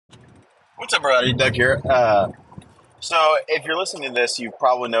What's up, everybody? Doug here. So, if you're listening to this, you've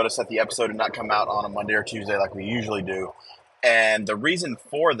probably noticed that the episode did not come out on a Monday or Tuesday like we usually do. And the reason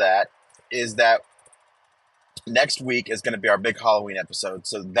for that is that next week is going to be our big Halloween episode.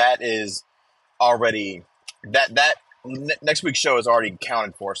 So that is already next week's show is already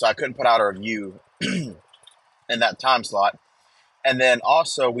accounted for. So I couldn't put out a review in that time slot. And then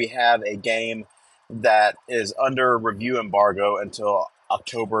also we have a game that is under review embargo until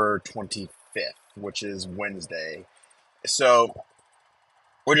October 25th, which is Wednesday. So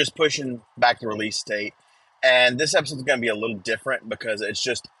we're just pushing back the release date. And this episode is going to be a little different because it's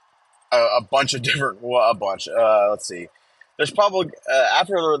just a bunch of different, well, a bunch. Let's see. There's probably,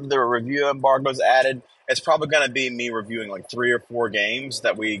 after the review embargo is added, it's probably going to be me reviewing like 3 or 4 games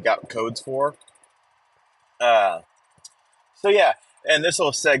that we got codes for. Uh, so yeah, in this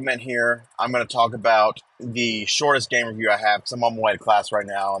little segment here, I'm going to talk about the shortest game review I have because I'm on my way to class right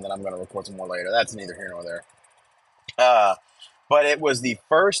now, and then I'm going to record some more later. That's neither here nor there. But it was the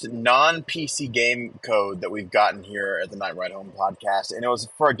first non-PC game code that we've gotten here at the Night Ride Home podcast, and it was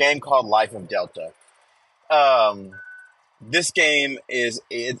for a game called Life of Delta. Um, this game it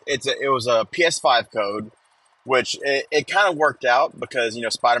was a PS5 code, which it kind of worked out because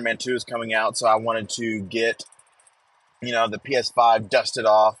Spider-Man 2 is coming out, so I wanted to get the PS5 dusted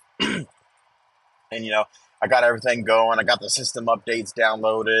off, and I got everything going. I got the system updates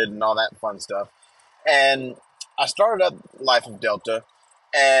downloaded and all that fun stuff, and I started up Life of Delta,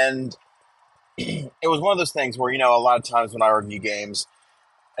 and it was one of those things where, a lot of times when I review games,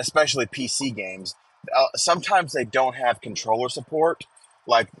 especially PC games, sometimes they don't have controller support.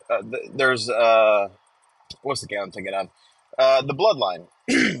 Like, there's, what's the game I'm thinking of? The Bloodline,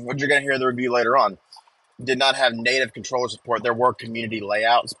 which you're going to hear the review later on, did not have native controller support. There were community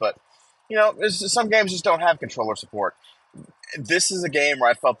layouts, but, some games just don't have controller support. This is a game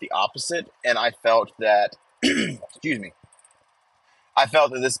where I felt the opposite, and I felt that excuse me. I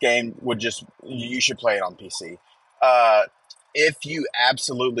felt that this game you should play it on PC. Uh, if you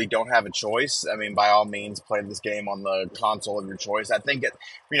absolutely don't have a choice, I mean, by all means, play this game on the console of your choice. I think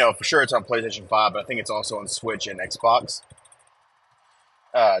for sure it's on PlayStation 5, but I think it's also on Switch and Xbox.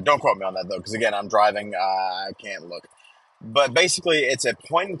 Don't quote me on that, though, because again, I'm driving. I can't look. But basically, it's a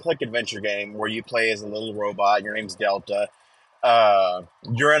point-and-click adventure game where you play as a little robot. Your name's Delta.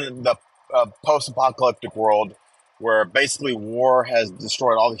 You're in the post-apocalyptic world where basically war has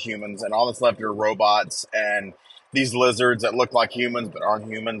destroyed all the humans, and all that's left are robots and these lizards that look like humans but aren't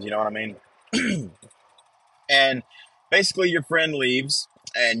humans. You know what I mean? And basically, your friend leaves,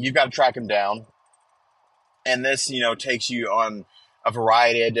 and you've got to track him down. And this, takes you on a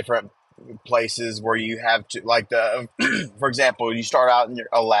variety of different places where you have to, like for example, you start out in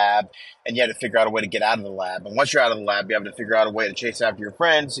a lab and you have to figure out a way to get out of the lab. And once you're out of the lab, you have to figure out a way to chase after your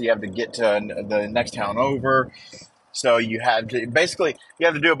friends. So you have to get to the next town over. So you have to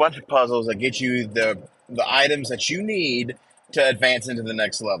do a bunch of puzzles that get you the items that you need to advance into the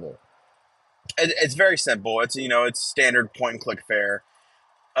next level. It's very simple. It's standard point and click fare.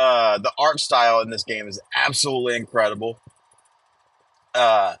 The art style in this game is absolutely incredible.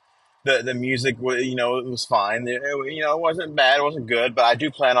 The music, it was fine. It wasn't bad. It wasn't good, but I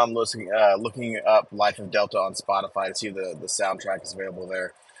do plan on looking up Life of Delta on Spotify to see if the soundtrack is available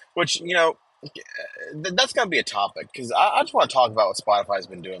there. Which, that's going to be a topic because I just want to talk about what Spotify's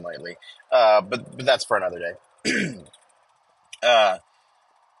been doing lately. But that's for another day.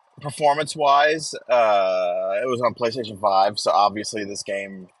 Performance-wise, it was on PlayStation 5, so obviously this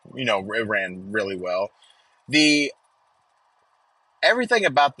game, it ran really well. The Everything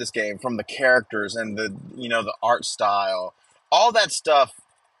about this game, from the characters and the art style, all that stuff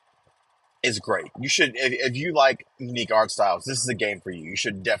is great. You should, if you like unique art styles, this is a game for you. You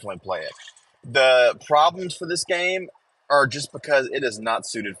should definitely play it. The problems for this game are just because it is not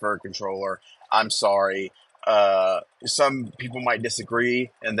suited for a controller. I'm sorry. Some people might disagree,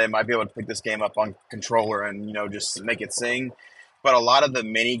 and they might be able to pick this game up on controller and just make it sing. But a lot of the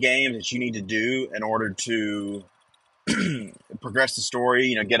mini games that you need to do in order to progress the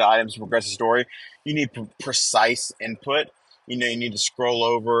story, get items to progress the story, you need precise input. You need to scroll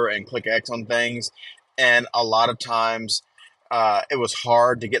over and click X on things. And a lot of times, it was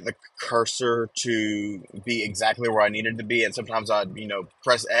hard to get the cursor to be exactly where I needed to be. And sometimes I'd,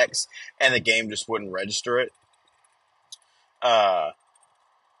 press X and the game just wouldn't register it. But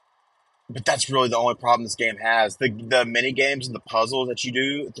that's really the only problem this game has. The mini games and the puzzles that you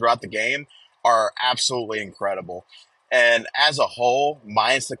do throughout the game are absolutely incredible. And as a whole,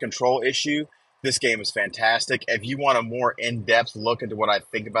 minus the control issue, This game is fantastic. If you want a more in-depth look into what I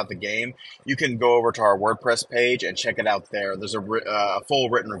think about the game, you can go over to our WordPress page and check it out there. There's a full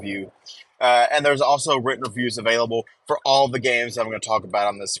written review. And there's also written reviews available for all the games that I'm going to talk about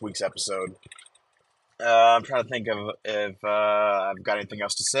on this week's episode. I'm trying to think of if I've got anything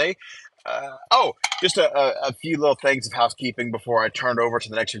else to say. Just a few little things of housekeeping before I turn over to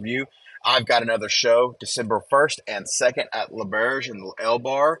the next review. I've got another show December 1st and 2nd at La Berge in the L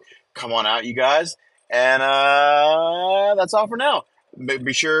Bar. Come on out, you guys. And that's all for now.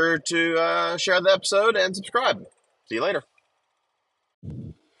 Be sure to share the episode and subscribe. See you later.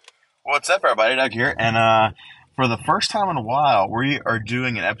 What's up, everybody? Doug here. And for the first time in a while, we are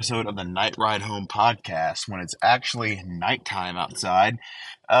doing an episode of the Night Ride Home podcast when it's actually nighttime outside.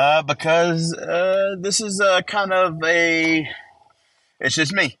 Because this is kind of a... It's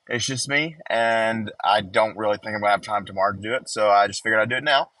just me. It's just me. And I don't really think I'm going to have time tomorrow to do it. So I just figured I'd do it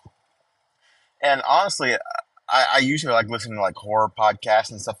now. And honestly, I usually like listening to like horror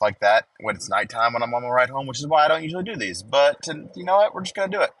podcasts and stuff like that when it's nighttime when I'm on my ride home, which is why I don't usually do these. But you know what? We're just going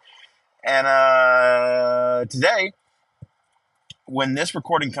to do it. And today, when this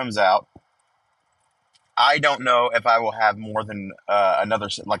recording comes out, I don't know if I will have more than another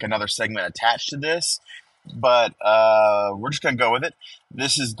segment attached to this, but we're just going to go with it.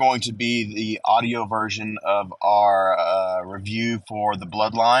 This is going to be the audio version of our review for the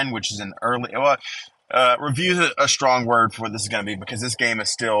Bloodline, which is an early... review is a strong word for what this is going to be because this game is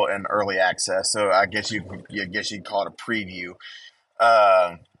still in early access, so I guess you'd call it a preview.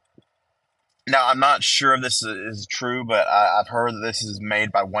 Now, I'm not sure if this is true, but I've heard that this is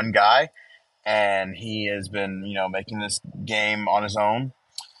made by one guy, and he has been, making this game on his own.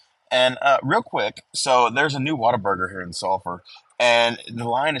 And real quick, so there's a new Whataburger here in Sulphur, and the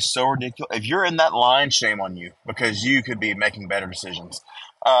line is so ridiculous. If you're in that line, shame on you, because you could be making better decisions.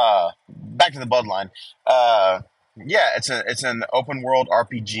 Back to the Bloodline. Yeah, it's an open world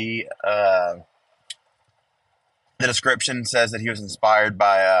RPG. The description says that he was inspired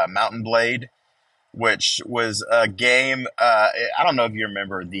by Mountain Blade, which was a game. I don't know if you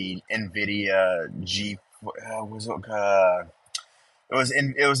remember the NVIDIA G. It was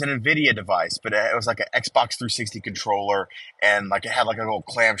an NVIDIA device, but it was like an Xbox 360 controller, and like it had like a little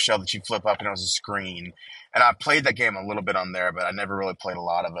clamshell that you flip up, and it was a screen. And I played that game a little bit on there, but I never really played a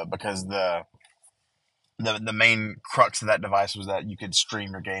lot of it because the main crux of that device was that you could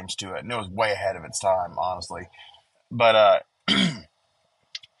stream your games to it, and it was way ahead of its time, honestly. But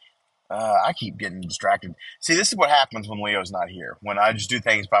I keep getting distracted. See, this is what happens when Leo's not here. When I just do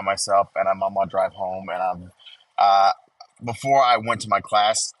things by myself and I'm on my drive home, and before I went to my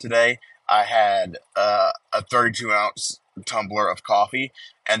class today, I had a 32-ounce tumbler of coffee,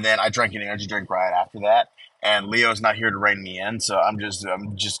 and then I drank an energy drink right after that. And Leo's not here to rein me in, so I'm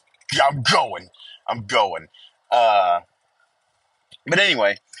going. But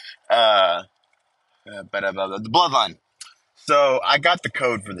anyway, the Bloodline. So I got the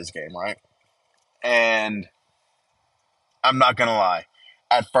code for this game, right? And I'm not gonna lie.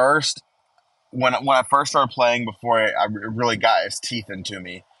 At first, when I first started playing, before it really got its teeth into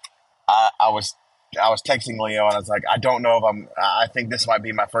me, I was texting Leo, and I was like, I don't know if I think this might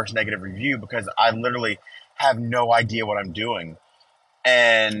be my first negative review because I literally have no idea what I'm doing.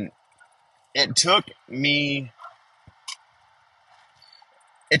 And it took me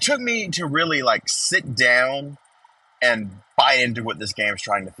to really like sit down and buy into what this game is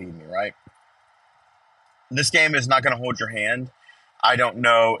trying to feed me, right? This game is not going to hold your hand. I don't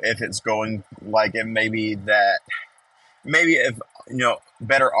know if it's going like it maybe if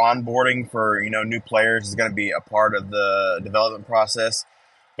better onboarding for new players is going to be a part of the development process.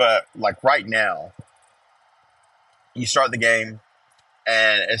 But like right now, you start the game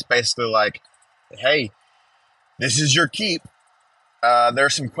and it's basically like, hey, this is your keep.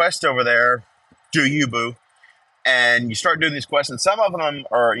 There's some quests over there. Do you, boo? And you start doing these quests, and some of them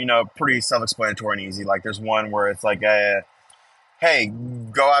are, pretty self-explanatory and easy. Like there's one where it's like, hey,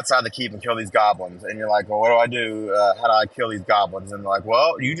 go outside the keep and kill these goblins. And you're like, well, what do I do? How do I kill these goblins? And they're like,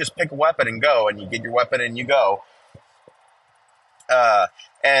 well, you just pick a weapon and go. And you get your weapon and you go.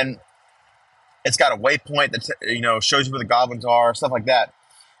 And it's got a waypoint that, shows you where the goblins are, stuff like that.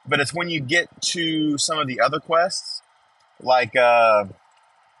 But it's when you get to some of the other quests, like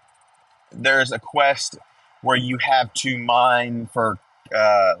there's a quest where you have to mine for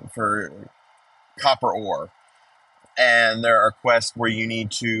copper ore, and there are quests where you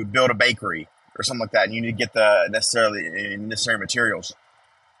need to build a bakery or something like that, and you need to get the necessary materials.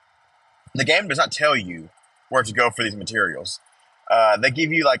 The game does not tell you where to go for these materials. They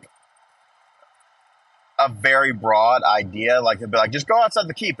give you like a very broad idea. Like, it'd be like, just go outside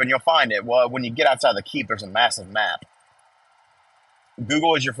the keep and you'll find it. Well, when you get outside the keep, there's a massive map.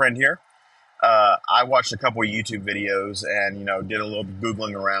 Google is your friend here. I watched a couple of YouTube videos and, did a little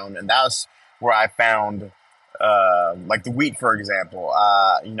Googling around, and that's where I found, like the wheat, for example.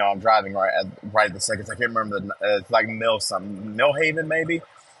 I'm driving right at the second. I can't remember it's like Millhaven maybe,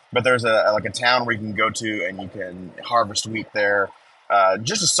 but there's like a town where you can go to and you can harvest wheat there.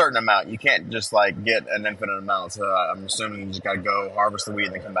 Just a certain amount. You can't just like get an infinite amount. So I'm assuming you just got to go harvest the wheat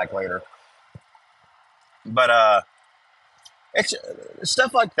and then come back later. But it's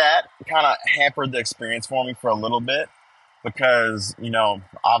stuff like that kind of hampered the experience for me for a little bit because,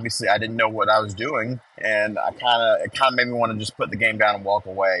 obviously I didn't know what I was doing, and it kind of made me want to just put the game down and walk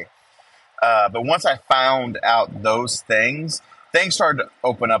away. But once I found out those things started to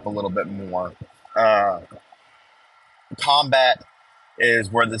open up a little bit more. Combat is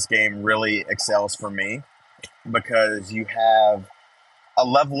where this game really excels for me because you have a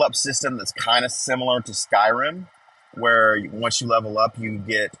level up system that's kind of similar to Skyrim, where once you level up, you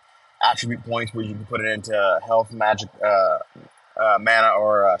get attribute points where you can put it into health, magic, mana,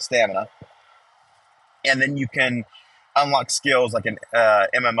 or stamina. And then you can unlock skills like an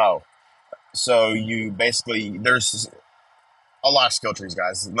MMO. So you basically, there's a lot of skill trees,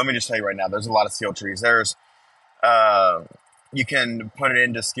 guys. Let me just tell you right now, there's a lot of skill trees. There's, you can put it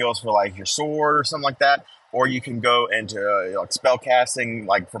into skills for like your sword or something like that. Or you can go into like spell casting.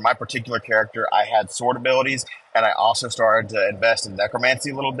 Like for my particular character, I had sword abilities, and I also started to invest in necromancy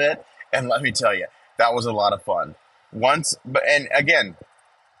a little bit. And let me tell you, that was a lot of fun. And again,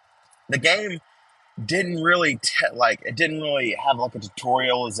 the game didn't really it didn't really have like a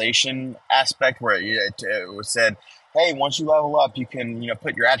tutorialization aspect where it was said, hey, once you level up, you can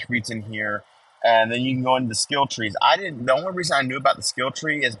put your attributes in here. And then you can go into the skill trees. The only reason I knew about the skill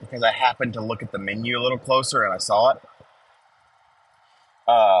tree is because I happened to look at the menu a little closer and I saw it.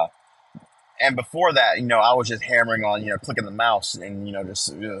 And before that, I was just hammering on, clicking the mouse and,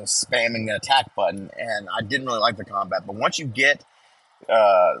 just spamming the attack button. And I didn't really like the combat. But once you get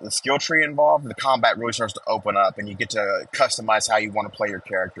the skill tree involved, the combat really starts to open up and you get to customize how you want to play your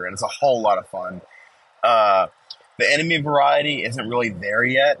character. And it's a whole lot of fun. The enemy variety isn't really there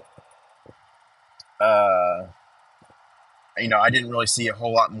yet. I didn't really see a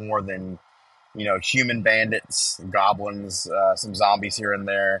whole lot more than, human bandits, goblins, some zombies here and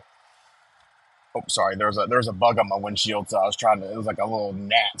there. Oh, sorry, there was a bug on my windshield, so it was like a little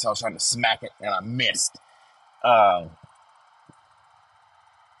gnat, so I was trying to smack it, and I missed.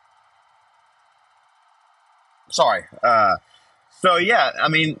 Sorry. So yeah, I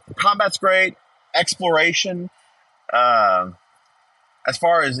mean, combat's great, exploration. As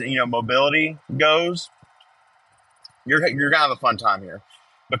far as mobility goes, you're gonna have a fun time here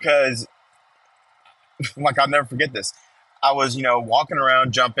because, like, I'll never forget this. I was walking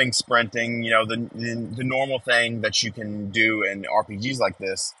around, jumping, sprinting, the normal thing that you can do in RPGs like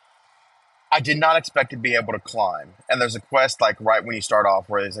this. I did not expect to be able to climb. And there's a quest like right when you start off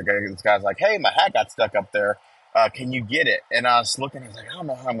where this guy's like, hey, my hat got stuck up there. Can you get it? And I was looking, I was like, I don't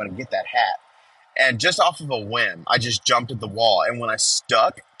know how I'm gonna get that hat. And just off of a whim, I just jumped at the wall. And when I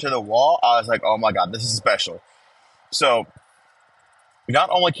stuck to the wall, I was like, oh my God, this is special. So not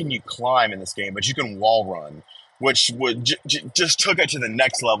only can you climb in this game, but you can wall run, which would just took it to the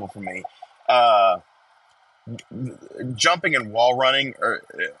next level for me. Jumping and wall running, or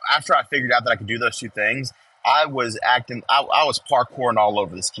after I figured out that I could do those two things, I was parkouring all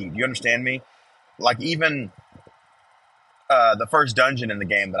over this key. Do you understand me? Like even the first dungeon in the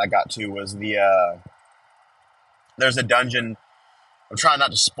game that I got to was there's a dungeon. I'm trying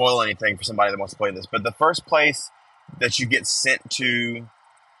not to spoil anything for somebody that wants to play this, but the first place that you get sent to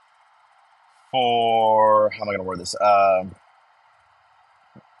for, how am I going to word this?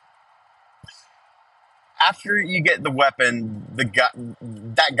 After you get the weapon, that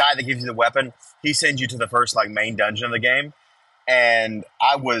guy that gives you the weapon, he sends you to the first like main dungeon of the game. And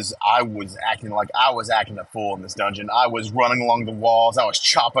I was acting a fool in this dungeon. I was running along the walls. I was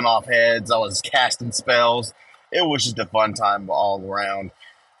chopping off heads. I was casting spells. It was just a fun time all around.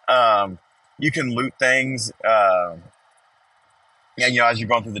 You can loot things. And, as you're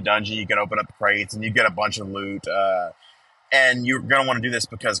going through the dungeon, you can open up crates and you get a bunch of loot. And you're going to want to do this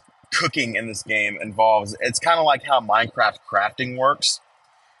because cooking in this game it's kind of like how Minecraft crafting works,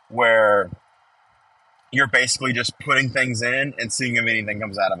 where you're basically just putting things in and seeing if anything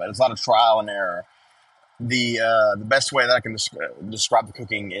comes out of it. It's a lot of trial and error. The best way that I can describe the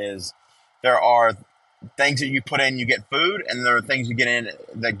cooking is there are things that you put in, you get food, and there are things you get in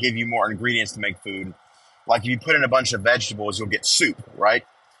that give you more ingredients to make food. Like if you put in a bunch of vegetables, you'll get soup, right?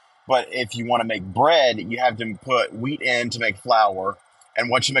 But if you want to make bread, you have to put wheat in to make flour. And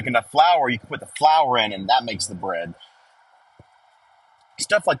once you make enough flour, you can put the flour in, and that makes the bread.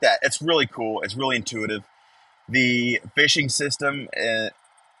 Stuff like that. It's really cool. It's really intuitive. The fishing system,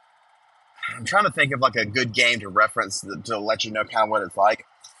 I'm trying to think of like a good game to reference to let you know kind of what it's like.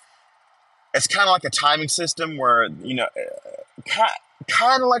 It's kind of like a timing system where, kind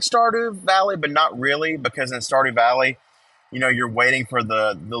of like Stardew Valley, but not really, because in Stardew Valley, you're waiting for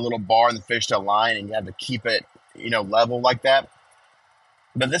the little bar and the fish to align, and you have to keep it, level like that.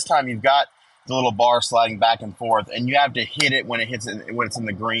 But this time you've got the little bar sliding back and forth, and you have to hit it when it's in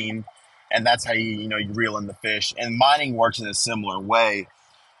the green, and that's how you reel in the fish. And mining works in a similar way,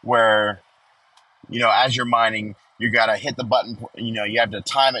 where as you're mining, you gotta hit the button. You have to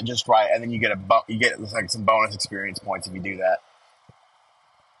time it just right, and then you get like some bonus experience points if you do that.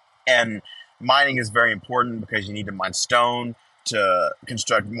 And mining is very important because you need to mine stone to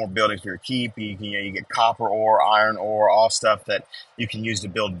construct more buildings for your keep. You get copper ore, iron ore, all stuff that you can use to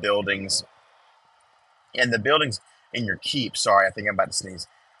build buildings. And the buildings in your keep, sorry, I think I'm about to sneeze.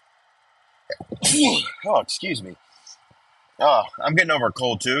 Oh, excuse me. Oh, I'm getting over a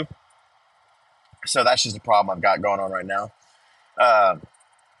cold too. So that's just a problem I've got going on right now.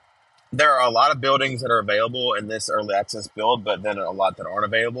 There are a lot of buildings that are available in this early access build, but then a lot that aren't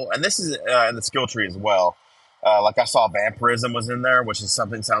available. And this is in the skill tree as well. Like I saw vampirism was in there, which is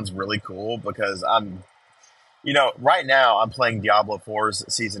something sounds really cool because right now I'm playing Diablo 4's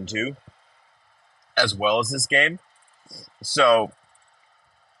Season 2 as well as this game. So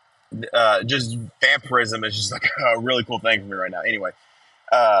just vampirism is just like a really cool thing for me right now. Anyway,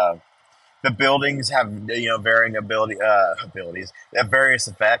 the buildings have varying abilities. They have various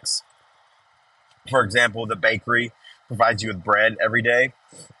effects. For example, the bakery provides you with bread every day,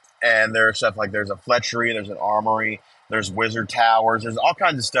 and there's stuff like there's a fletchery, there's an armory, there's wizard towers, there's all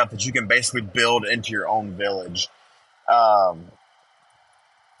kinds of stuff that you can basically build into your own village.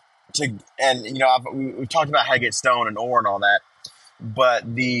 We've talked about how to get stone and ore and all that,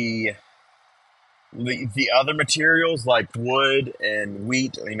 but the other materials like wood and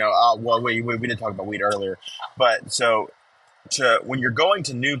wheat, we didn't talk about wheat earlier, but so when you're going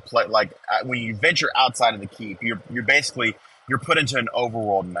to new when you venture outside of the keep, you're put into an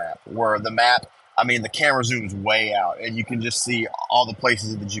overworld map where the camera zooms way out and you can just see all the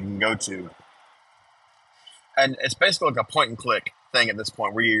places that you can go to, and it's basically like a point and click thing at this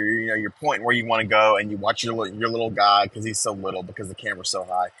point where you're pointing where you want to go and you watch your little guy because he's so little because the camera's so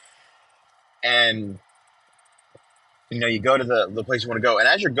high. And you go to the place you want to go, and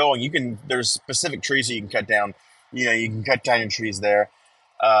as you're going, there's specific trees that you can cut down. You can cut down your trees there,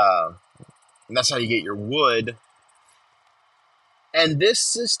 and that's how you get your wood. And this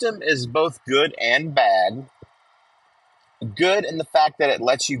system is both good and bad. Good in the fact that it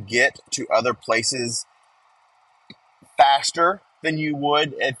lets you get to other places faster than you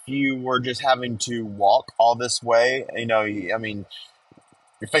would if you were just having to walk all this way. Your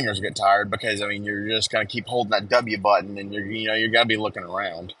fingers get tired because you're just gonna keep holding that W button, and you're gonna be looking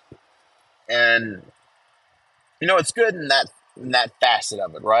around. And it's good in that facet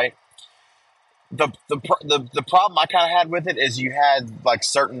of it, right? The problem I kind of had with it is you had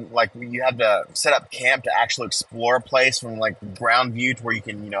you had to set up camp to actually explore a place from like ground view to where you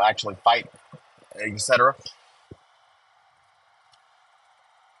can actually fight, etc.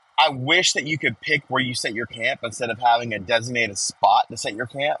 I wish that you could pick where you set your camp instead of having a designated spot to set your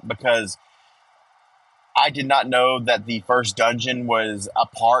camp, because I did not know that the first dungeon was a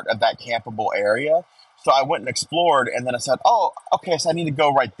part of that campable area. So I went and explored, and then I said, oh, okay, so I need to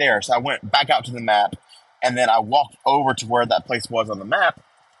go right there. So I went back out to the map, and then I walked over to where that place was on the map,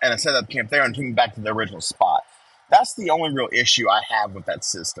 and I set up camp there and took me back to the original spot. That's the only real issue I have with that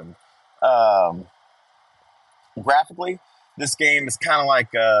system. Graphically, this game is kind of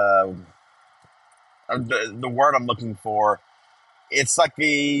like the word I'm looking for. It's like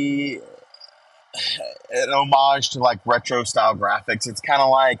an homage to like retro style graphics. It's kind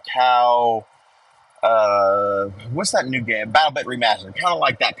of like how what's that new game? BattleBit Remastered. Kind of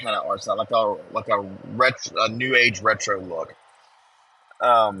like that kind of art style, like a new age retro look.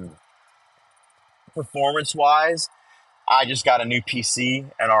 Performance wise, I just got a new PC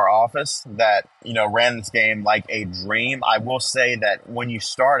in our office that ran this game like a dream. I will say that when you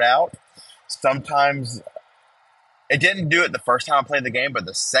start out, sometimes it didn't do it the first time I played the game, but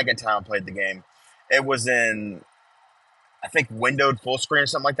the second time I played the game, it was in, I think, windowed full screen or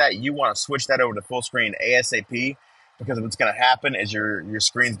something like that. You want to switch that over to full screen ASAP, because what's going to happen is your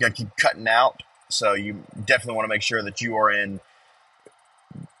screen's going to keep cutting out. So you definitely want to make sure that you are in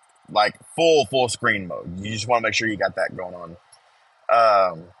like full screen mode. You just want to make sure you got that going on.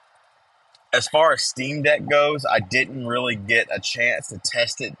 As far as Steam Deck goes, I didn't really get a chance to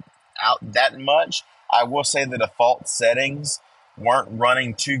test it out that much. I will say the default settings weren't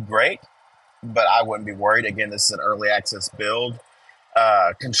running too great, but I wouldn't be worried. Again, this is an early access build.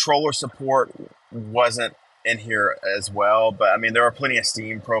 Controller support wasn't in here as well, but I mean, there are plenty of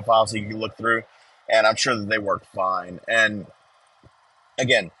Steam profiles that you can look through, and I'm sure that they work fine. And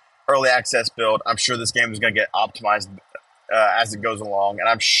again, early access build, I'm sure this game is going to get optimized as it goes along, and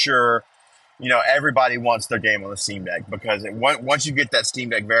I'm sure everybody wants their game on the Steam Deck because once you get that Steam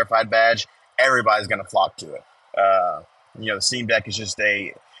Deck verified badge, everybody's going to flock to it. The Steam Deck is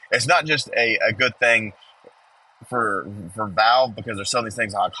it's not just a good thing for Valve because they're selling these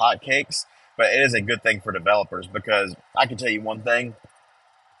things like hotcakes, but it is a good thing for developers because I can tell you one thing: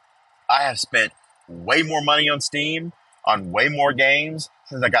 I have spent way more money on Steam on way more games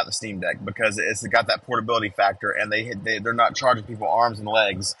since I got the Steam Deck because it's got that portability factor, and they're not charging people arms and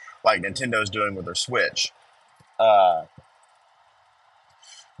legs like Nintendo's doing with their Switch. Uh,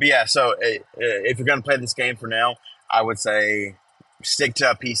 but yeah, so if you're going to play this game for now, I would say stick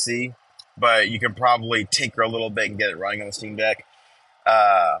to a PC, but you can probably tinker a little bit and get it running on the Steam Deck.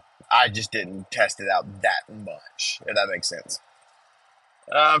 Uh, I just didn't test it out that much, if that makes sense.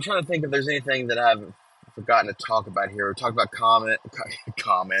 I'm trying to think if there's anything that I've forgotten to talk about here. We talked about comment.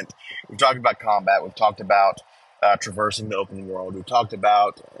 We've talked about combat. We've talked about traversing the open world. We've talked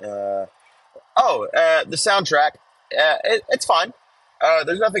about the soundtrack. It's fine.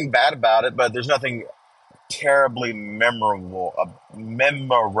 There's nothing bad about it, but there's nothing terribly memorable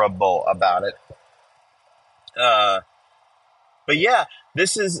about it. But yeah,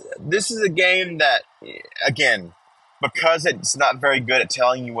 this is a game that, again, because it's not very good at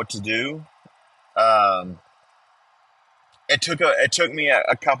telling you what to do. Um, it took me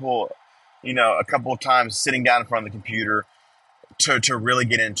a couple, a couple of times sitting down in front of the computer to really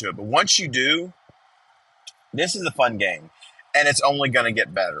get into it. But once you do, this is a fun game, and it's only going to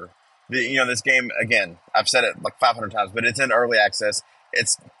get better. This game, again, I've said it like 500 times, but it's in early access.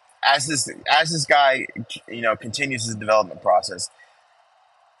 It's as this guy, continues his development process.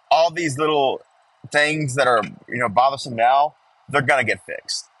 All these little things that are, bothersome now, they're going to get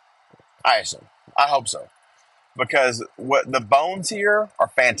fixed. I assume. I hope so. Because what the bones here are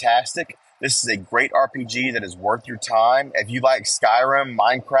fantastic. This is a great RPG that is worth your time. If you like Skyrim,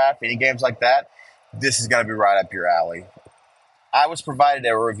 Minecraft, any games like that, this is going to be right up your alley. I was provided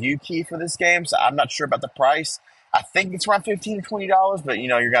a review key for this game, so I'm not sure about the price. I think it's around $15 to $20, but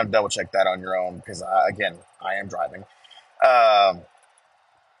you're going to double check that on your own because, again, I am driving.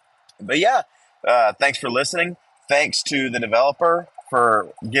 But yeah, thanks for listening. Thanks to the developer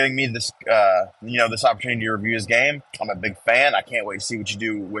for giving me this, this opportunity to review his game. I'm a big fan. I can't wait to see what you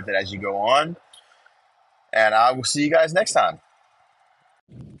do with it as you go on. And I will see you guys next time.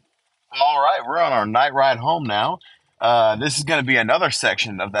 All right, we're on our night ride home now. This is going to be another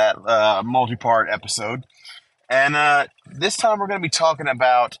section of that multi-part episode. And this time we're going to be talking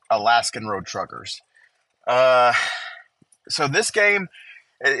about Alaskan Road Truckers. So this game,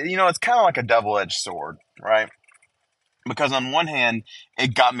 it's kind of like a double-edged sword, right? Because on one hand,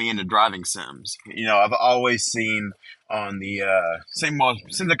 it got me into driving sims. I've always seen on the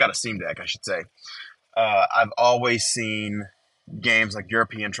since I got a Steam Deck, I should say, I've always seen games like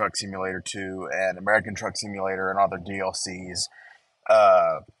European Truck Simulator 2 and American Truck Simulator and other DLCs.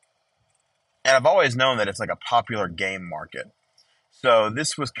 And I've always known that it's like a popular game market. So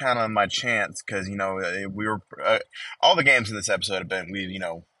this was kind of my chance because, we were all the games in this episode have been we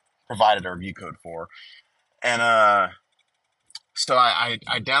provided a review code for. And so I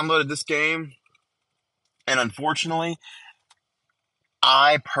downloaded this game, and unfortunately,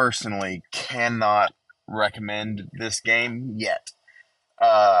 I personally cannot recommend this game yet.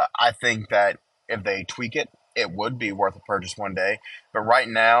 I think that if they tweak it, it would be worth a purchase one day. But right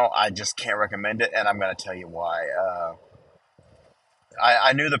now, I just can't recommend it, and I'm going to tell you why.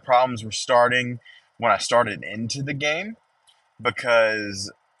 I knew the problems were starting when I started into the game because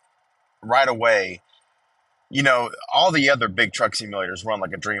right away, all the other big truck simulators run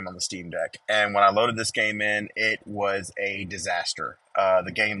like a dream on the Steam Deck. And when I loaded this game in, it was a disaster.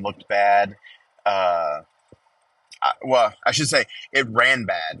 The game looked bad. I should say it ran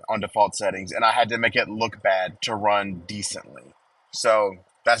bad on default settings, and I had to make it look bad to run decently. So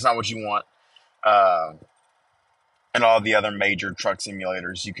that's not what you want. And all the other major truck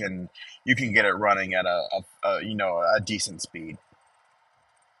simulators, you can get it running at a decent speed.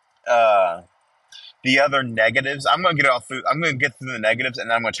 The other negatives, I'm going to get through the negatives, and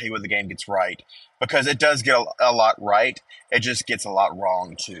then I'm going to tell you what the game gets right, because it does get a lot right. It just gets a lot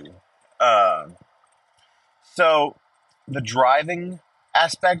wrong too. So the driving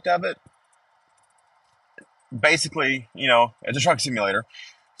aspect of it, basically, it's a truck simulator.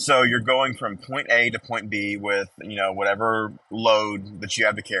 So you're going from point A to point B with, whatever load that you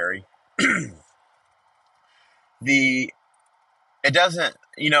have to carry. The It doesn't,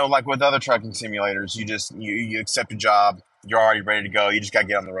 like with other trucking simulators, you accept a job, you're already ready to go, you just got to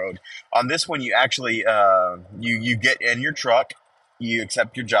get on the road. On this one, you actually you get in your truck, you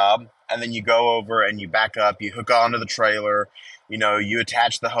accept your job, and then you go over and you back up, you hook onto the trailer, you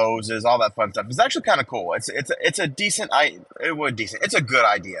attach the hoses, all that fun stuff. It's actually kind of cool. It's a decent decent. It's a good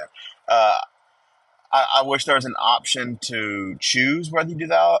idea. Uh, I wish there was an option to choose whether you do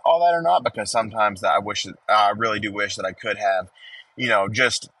that all that or not, because sometimes I really do wish that I could have,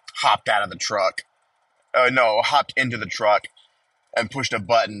 just hopped out of the truck. No, hopped into the truck and pushed a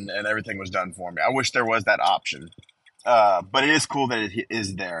button and everything was done for me. I wish there was that option. But it is cool that it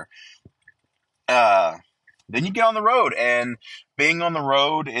is there. Uh, then you get on the road, and being on the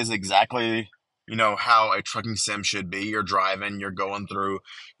road is exactly, how a trucking sim should be. You're driving, you're going through,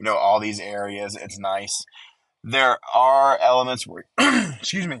 all these areas. It's nice. There are elements where,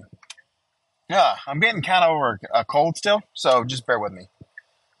 excuse me. Yeah, I'm getting kind of over a cold still, so just bear with me.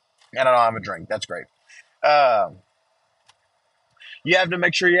 And I don't have a drink. That's great. Um, you have to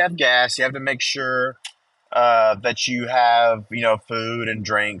make sure you have gas. You have to make sure that you have, food and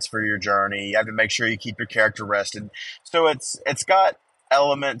drinks for your journey. You have to make sure you keep your character rested. So it's got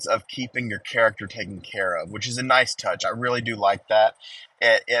elements of keeping your character taken care of, which is a nice touch. I really do like that.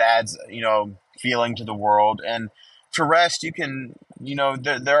 It adds, feeling to the world. And to rest, you can,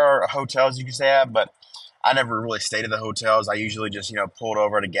 there are hotels you can stay at, but I never really stayed at the hotels. I usually just, pulled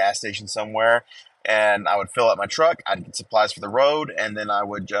over at a gas station somewhere, and I would fill up my truck. I'd get supplies for the road, and then I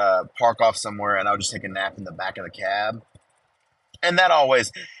would park off somewhere, and I would just take a nap in the back of the cab. And that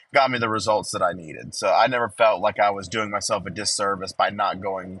always got me the results that I needed. So I never felt like I was doing myself a disservice by not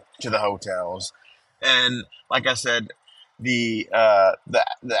going to the hotels. And like I said, the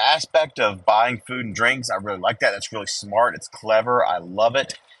aspect of buying food and drinks, I really like that. That's really smart. It's clever. I love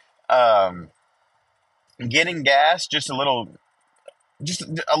it. Um, Getting gas, just a little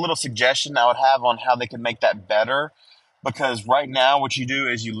suggestion I would have on how they could make that better. Because right now, what you do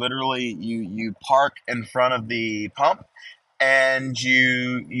is you literally you park in front of the pump, and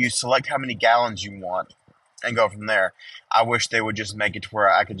you select how many gallons you want and go from there. I wish they would just make it to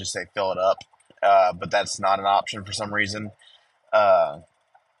where I could just say fill it up, but that's not an option for some reason. Uh,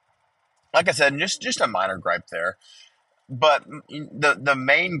 like I said, just a minor gripe there. But the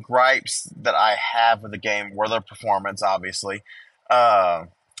main gripes that I have with the game were the performance, obviously, uh,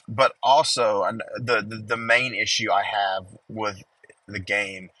 but also the main issue I have with the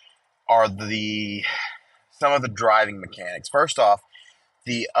game are the some of the driving mechanics. First off,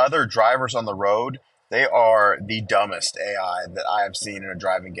 the other drivers on the road, they are the dumbest AI that I have seen in a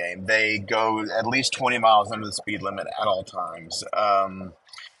driving game. They go at least 20 miles under the speed limit at all times.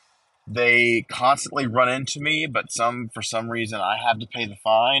 They constantly run into me, but for some reason I have to pay the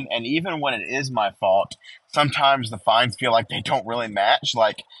fine. And even when it is my fault, sometimes the fines feel like they don't really match.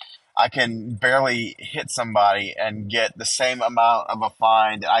 Like I can barely hit somebody and get the same amount of a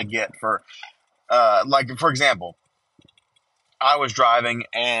fine that I get for, like for example, I was driving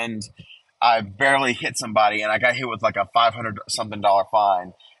and I barely hit somebody and I got hit with like a 500 something dollar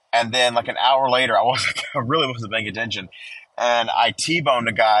fine. And then like an hour later, I really wasn't paying attention. And I T-boned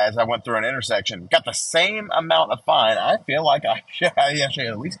a guy as I went through an intersection. Got the same amount of fine. I feel like I should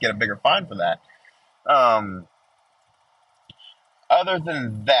at least get a bigger fine for that. Um, Other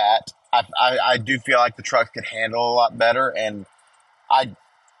than that, I do feel like the truck could handle a lot better. And I,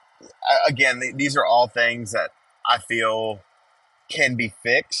 again, these are all things that I feel can be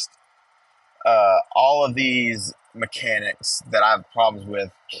fixed. All of these mechanics that I have problems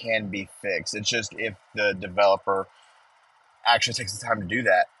with can be fixed. It's just if the developer actually takes the time to do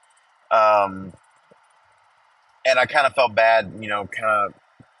that. Um, and I kind of felt bad, kind of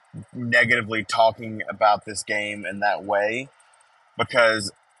negatively talking about this game in that way,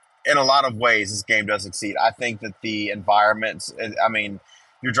 because in a lot of ways this game does succeed. I think that the environments, I mean,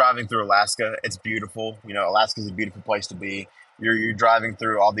 you're driving through Alaska. It's beautiful. Alaska is a beautiful place to be. You're driving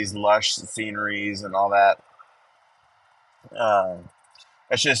through all these lush sceneries and all that. Uh,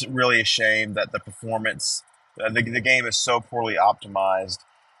 it's just really a shame that the performance, the game is so poorly optimized,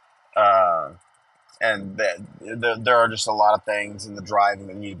 uh, and that there are just a lot of things in the driving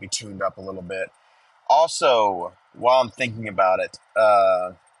that need to be tuned up a little bit. Also, while I'm thinking about it,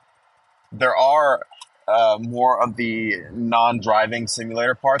 there are more of the non-driving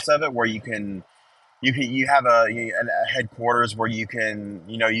simulator parts of it where you have a headquarters where you can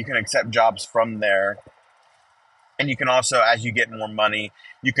accept jobs from there, And you can also, as you get more money,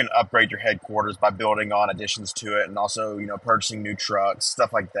 you can upgrade your headquarters by building on additions to it, and also, purchasing new trucks,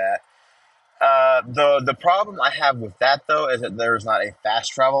 stuff like that. The problem I have with that though is that there's not a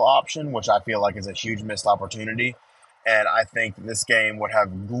fast travel option, which I feel like is a huge missed opportunity. And I think this game would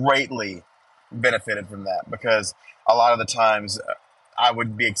have greatly benefited from that, because a lot of the times I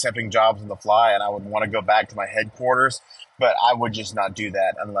would be accepting jobs on the fly and I would want to go back to my headquarters, but I would just not do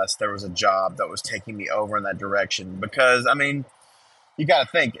that unless there was a job that was taking me over in that direction. Because, I mean, you got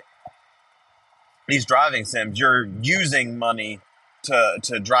to think, these driving sims, you're using money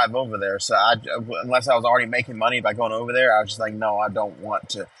to drive over there. So unless I was already making money by going over there, I was just like, no, I don't want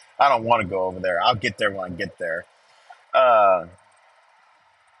to. I don't want to go over there. I'll get there when I get there. Uh,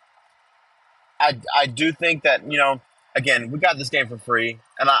 I do think that, again, we got this game for free,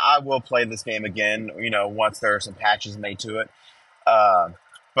 and I will play this game again, once there are some patches made to it. Uh,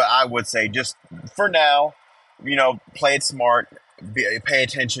 but I would say, just for now, play it smart, pay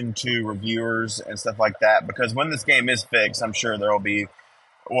attention to reviewers and stuff like that, because when this game is fixed, I'm sure there will be,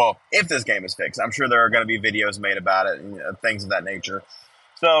 well, if this game is fixed, I'm sure there are going to be videos made about it and things of that nature.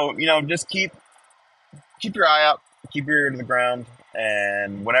 So, just keep your eye out, keep your ear to the ground,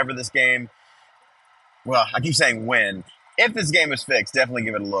 and whenever this game, well, I keep saying when. If this game is fixed, definitely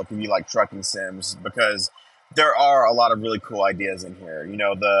give it a look if you like trucking sims, because there are a lot of really cool ideas in here.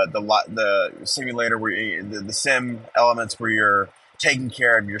 The simulator where the sim elements where you're taking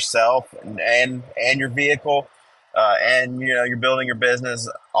care of yourself and your vehicle, and you're building your business.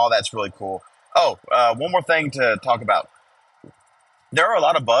 All that's really cool. Oh, one more thing to talk about. There are a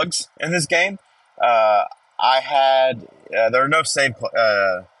lot of bugs in this game. Uh, there are no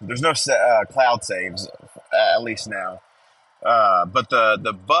there's no cloud saves, at least now. But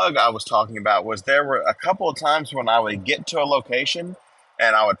the bug I was talking about was there were a couple of times when I would get to a location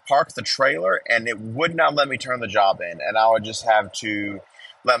and I would park the trailer and it would not let me turn the job in, and I would just have to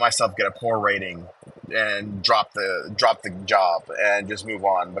let myself get a poor rating and drop the job and just move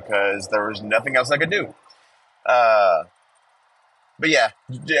on, because there was nothing else I could do. Uh, but yeah,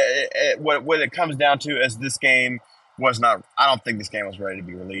 what it comes down to is this game was not. I don't think this game was ready to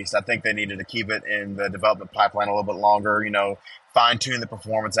be released. I think they needed to keep it in the development pipeline a little bit longer. Fine tune the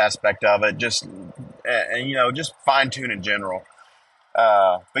performance aspect of it. Just fine tune in general.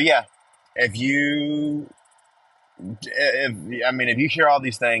 But yeah, if you if if you hear all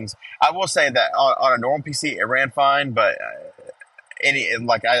these things, I will say that on a normal PC it ran fine, but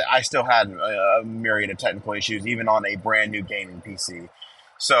I still had a myriad of technical issues even on a brand new gaming PC.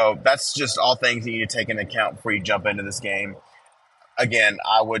 So that's just all things you need to take into account before you jump into this game. Again,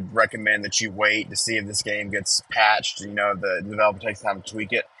 I would recommend that you wait to see if this game gets patched. The developer takes time to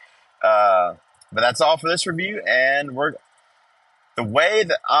tweak it. But that's all for this review, and the way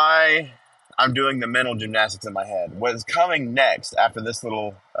that I'm doing the mental gymnastics in my head. What is coming next after this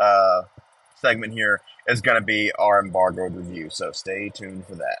little segment here is going to be our embargoed review. So stay tuned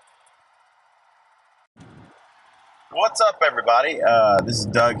for that. What's up, everybody? This is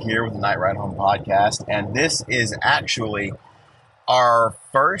Doug here with the Night Ride Home podcast, and this is actually our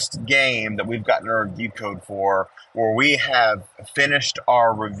first game that we've gotten a review code for, where we have finished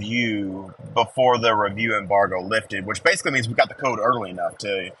our review before the review embargo lifted, which basically means we got the code early enough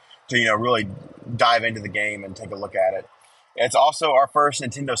to really dive into the game and take a look at it. It's also our first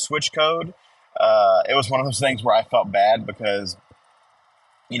Nintendo Switch code. It was one of those things where I felt bad because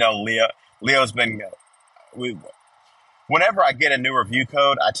Leo's been whenever I get a new review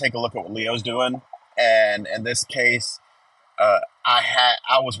code, I take a look at what Leo's doing, and in this case, I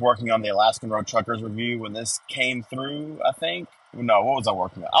was working on the Alaskan Road Truckers review when this came through. I think no, what was I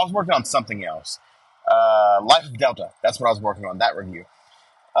working on? I was working on something else. Life of Delta. That's what I was working on. That review.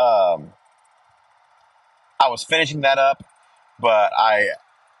 Um, I was finishing that up, but I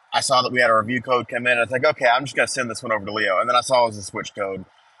saw that we had a review code come in. And I was like, okay, I'm just gonna send this one over to Leo, and then I saw it was a Switch code,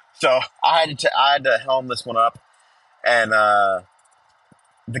 so I had to helm this one up, and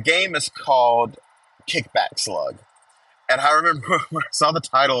the game is called Kickback Slug. And I remember when I saw the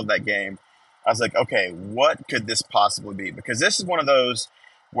title of that game, I was like, okay, what could this possibly be? Because this is one of those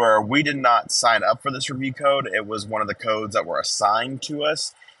where we did not sign up for this review code. It was one of the codes that were assigned to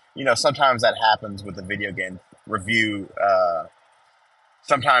us. Sometimes that happens with the video game review.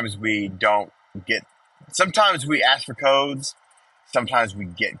 Sometimes we don't get, sometimes we ask for codes, sometimes we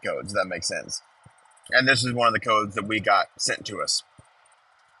get codes. That makes sense. And this is one of the codes that we got sent to us.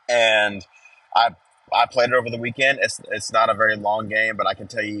 And I played it over the weekend. It's not a very long game, but I can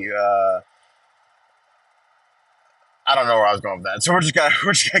tell you, I don't know where I was going with that. So we're just gonna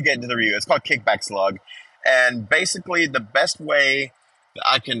get into the review. It's called Kickback Slug, and basically the best way that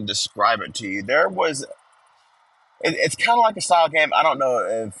I can describe it to you, it's kind of like a style game. I don't know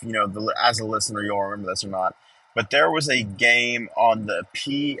if as a listener you'll remember this or not, but there was a game on the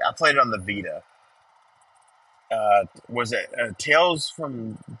P. I played it on the Vita. Was it Tales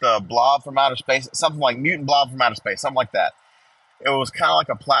from the Blob from Outer Space? Something like Mutant Blob from Outer Space, something like that. It was kind of like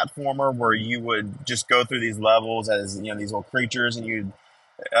a platformer where you would just go through these levels as these little creatures, and you'd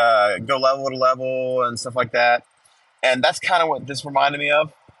go level to level and stuff like that. And that's kind of what this reminded me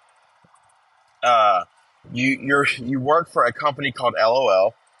of. Uh, you work for a company called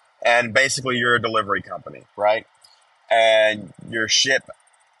LOL, and basically you're a delivery company, right? And your ship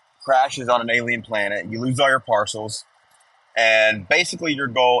crashes on an alien planet. You lose all your parcels, and basically your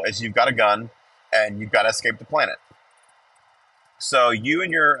goal is you've got a gun, and you've got to escape the planet. So you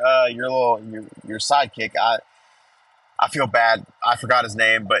and your sidekick, I feel bad. I forgot his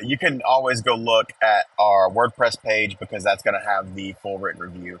name, but you can always go look at our WordPress page because that's going to have the full written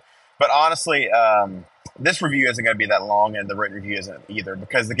review. But honestly, this review isn't going to be that long, and the written review isn't either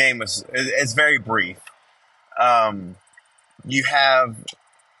because the game it's very brief. You have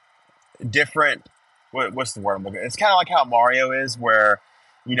different what's the word I'm looking at? It's kind of like how Mario is, where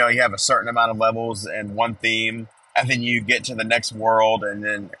you have a certain amount of levels and one theme, and then you get to the next world, and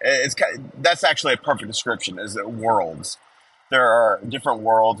then that's actually a perfect description, is worlds. There are different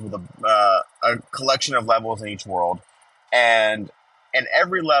worlds with a collection of levels in each world, and in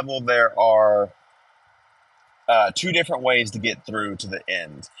every level there are two different ways to get through to the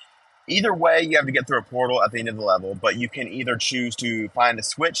end. Either way, you have to get through a portal at the end of the level, but you can either choose to find a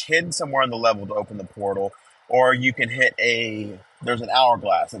switch hidden somewhere in the level to open the portal, or you can there's an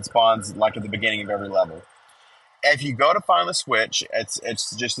hourglass that spawns like at the beginning of every level. If you go to find the switch,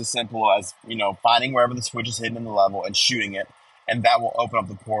 it's just as simple as, finding wherever the switch is hidden in the level and shooting it, and that will open up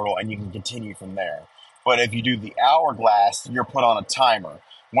the portal and you can continue from there. But if you do the hourglass, you're put on a timer.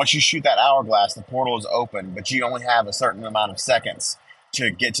 Once you shoot that hourglass, the portal is open, but you only have a certain amount of seconds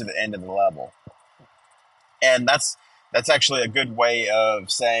to get to the end of the level. And that's actually a good way of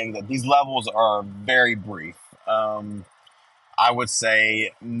saying that these levels are very brief. I would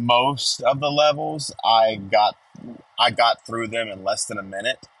say most of the levels I got through them in less than a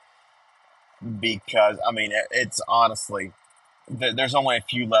minute because it's honestly there's only a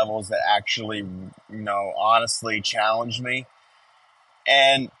few levels that actually honestly challenge me.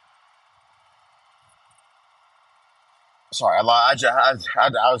 And sorry, I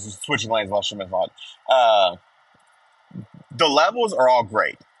was just switching lanes while my thought. The levels are all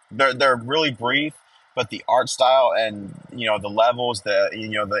great. They're really brief, but the art style and the levels,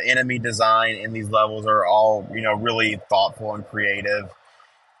 the enemy design in these levels are all really thoughtful and creative.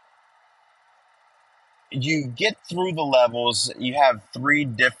 You get through the levels. You have three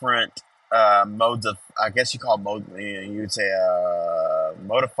different modes of, I guess you call it mode. You would say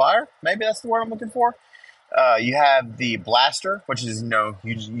mode of fire. Maybe that's the word I'm looking for. You have the blaster, which is you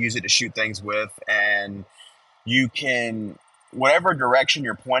use it to shoot things with, and you can whatever direction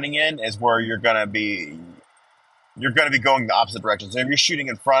you're pointing in is where you're gonna be. You're going to be going the opposite direction. So if you're shooting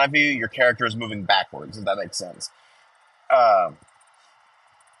in front of you, your character is moving backwards. If that makes sense. Um,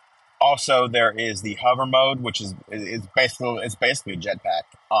 Also, there is the hover mode, which is basically a jetpack.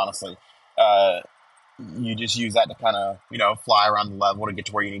 Honestly, uh, you just use that to kind of fly around the level to get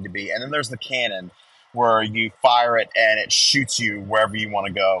to where you need to be. And then there's the cannon, where you fire it and it shoots you wherever you want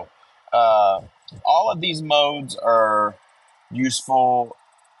to go. Uh, all of these modes are useful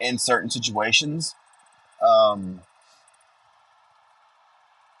in certain situations. Um,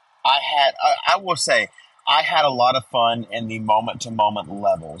 I will say I had a lot of fun in the moment to moment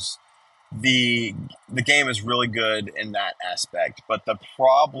levels. The game is really good in that aspect, but the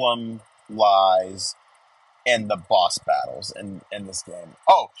problem lies in the boss battles in this game.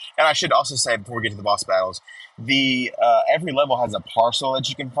 Oh, and I should also say before we get to the boss battles, the every level has a parcel that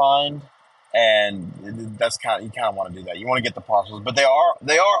you can find, and that's you kind of want to do that. You want to get the parcels, but they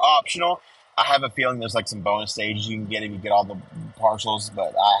are optional. I have a feeling there's like some bonus stages you can get if you get all the parcels,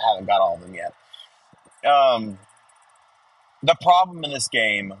 but I haven't got all of them yet. Um, the problem in this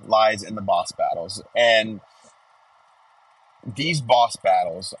game lies in the boss battles, and these boss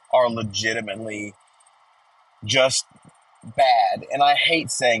battles are legitimately just bad. And I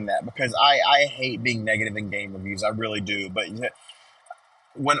hate saying that because I hate being negative in game reviews. I really do. But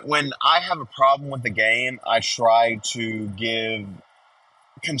when I have a problem with the game, I try to give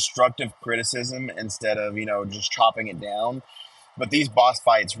constructive criticism instead of just chopping it down. But these boss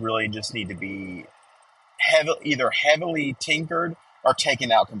fights really just need to be either heavily tinkered or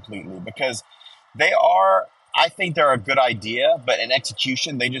taken out completely because they are. I think they're a good idea, but in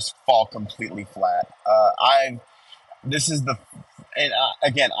execution they just fall completely flat. This is the and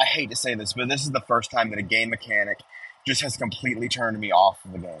again, I hate to say this, but this is the first time that a game mechanic just has completely turned me off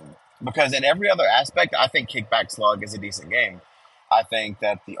of the game. Because in every other aspect, I think Kickback Slug is a decent game. I think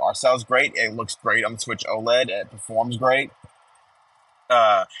that the art style is great. It looks great on the Switch OLED. It performs great.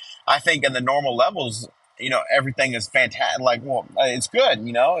 Uh, I think in the normal levels, everything is fantastic. Like, well, it's good.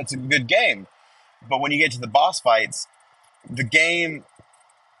 It's a good game. But when you get to the boss fights, the game.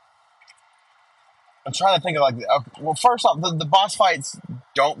 I'm trying to think of well, first off, the boss fights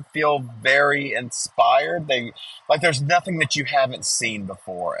don't feel very inspired. There's nothing that you haven't seen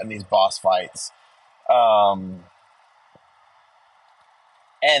before in these boss fights. Um,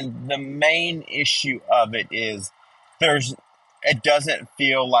 and the main issue of it is it doesn't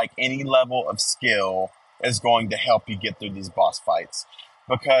feel like any level of skill is going to help you get through these boss fights.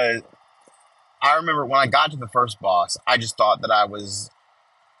 Because I remember when I got to the first boss, I thought that I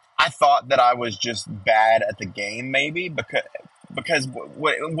was just bad at the game, maybe because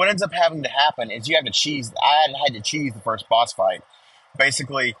what ends up having to happen is you have to cheese. I had to cheese the first boss fight.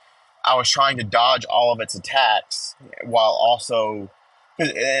 Basically, I was trying to dodge all of its attacks while also,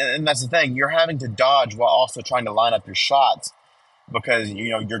 and that's the thing, you're having to dodge while also trying to line up your shots because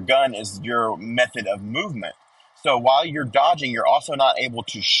your gun is your method of movement. So while you're dodging, you're also not able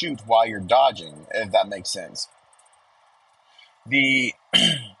to shoot while you're dodging, if that makes sense. The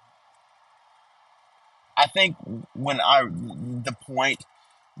I think the point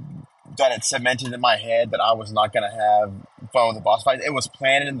that it cemented in my head that I was not going to have fun with the boss fight, it was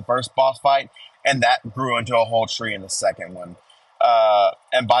planted in the first boss fight, and that grew into a whole tree in the second one.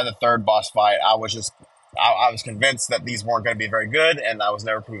 And by the third boss fight, I was convinced that these weren't going to be very good, and I was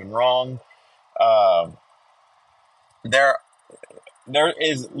never proven wrong. Uh, there there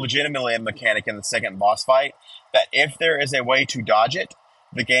is legitimately a mechanic in the second boss fight that if there is a way to dodge it,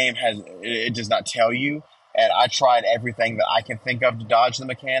 the game it does not tell you. And I tried everything that I can think of to dodge the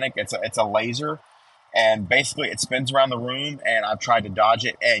mechanic. It's a laser, and basically it spins around the room. And I've tried to dodge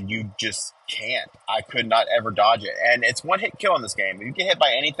it, and you just can't. I could not ever dodge it, and it's one hit kill in this game. If you get hit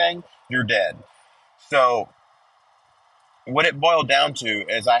by anything, you're dead. So what it boiled down to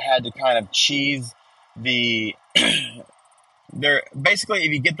is I had to kind of cheese the there. Basically,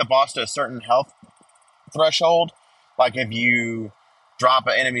 if you get the boss to a certain health threshold, like if you drop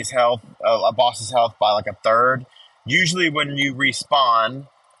an enemy's health, a boss's health by like a third, usually when you respawn,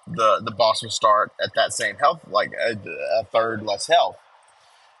 the boss will start at that same health, like a third less health.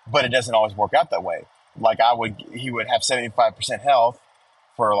 But it doesn't always work out that way. Like he would have 75% health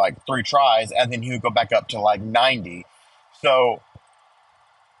for like 3 tries, and then he would go back up to like 90. So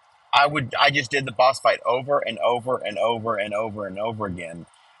I just did the boss fight over and over and over and over and over again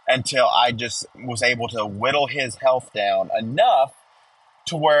until I just was able to whittle his health down enough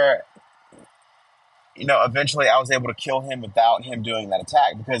to where, eventually I was able to kill him without him doing that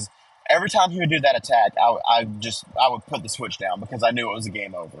attack. Because every time he would do that attack, I would put the switch down because I knew it was a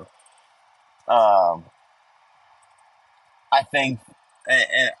game over. Um, I think,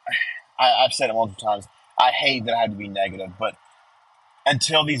 and I've said it multiple times, I hate that I have to be negative, but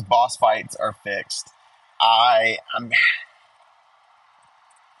until these boss fights are fixed, I'm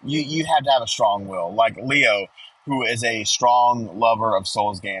you have to have a strong will. Like Leo, who is a strong lover of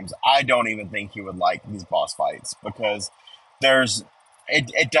Souls games, I don't even think he would like these boss fights because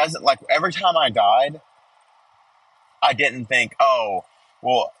it doesn't, like, every time I died, I didn't think, oh,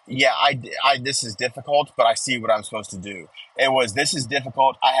 well, yeah, this is difficult, but I see what I'm supposed to do. It was, this is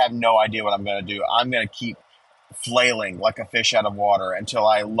difficult. I have no idea what I'm going to do. I'm going to keep flailing like a fish out of water until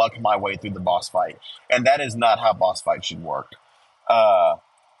I luck my way through the boss fight. And that is not how boss fights should work. Uh,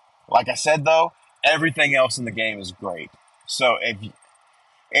 like I said, though, everything else in the game is great. So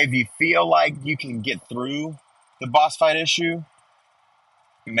if you feel like you can get through the boss fight issue,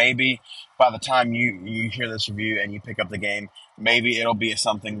 maybe by the time you hear this review and you pick up the game, maybe it'll be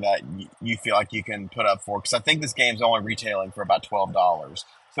something that you feel like you can put up for. Because I think this game's only retailing for about $12,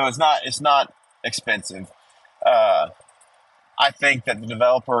 so it's not expensive. Uh, I think that the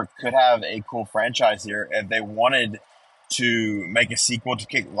developer could have a cool franchise here if they wanted to make a sequel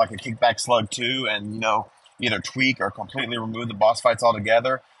to like a Kickback Slug 2 and, either tweak or completely remove the boss fights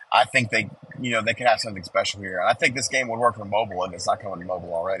altogether. I think they could have something special here. And I think this game would work for mobile if it's not coming to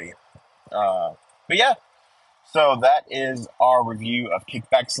mobile already. But yeah, so that is our review of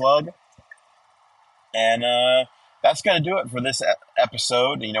Kickback Slug. And that's going to do it for this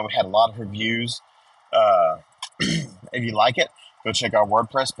episode. We had a lot of reviews. If you like it, go check our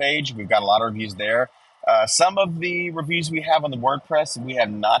WordPress page. We've got a lot of reviews there. Some of the reviews we have on the WordPress, we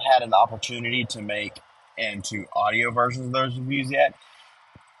have not had an opportunity to make into audio versions of those reviews yet.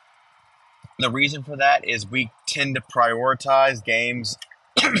 The reason for that is we tend to prioritize games.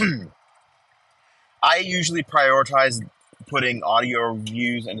 I usually prioritize putting audio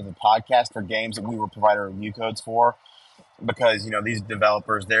reviews into the podcast for games that we were providing review codes for, because these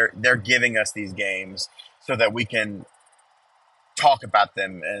developers, they're giving us these games so that we can talk about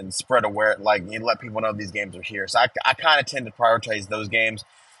them and spread aware, like, let people know these games are here. So I kind of tend to prioritize those games.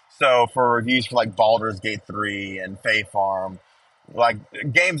 So for reviews for like Baldur's Gate 3 and Fae Farm, like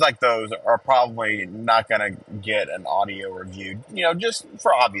games like those are probably not going to get an audio review, just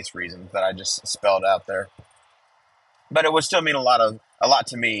for obvious reasons that I just spelled out there. But it would still mean a lot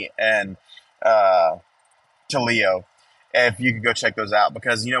to me and uh, to Leo if you could go check those out,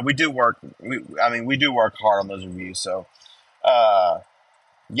 because we do work. We do work hard on those reviews. So uh,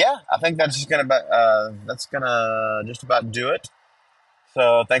 yeah, I think that's gonna just about do it.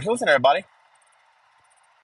 So thanks for listening, everybody.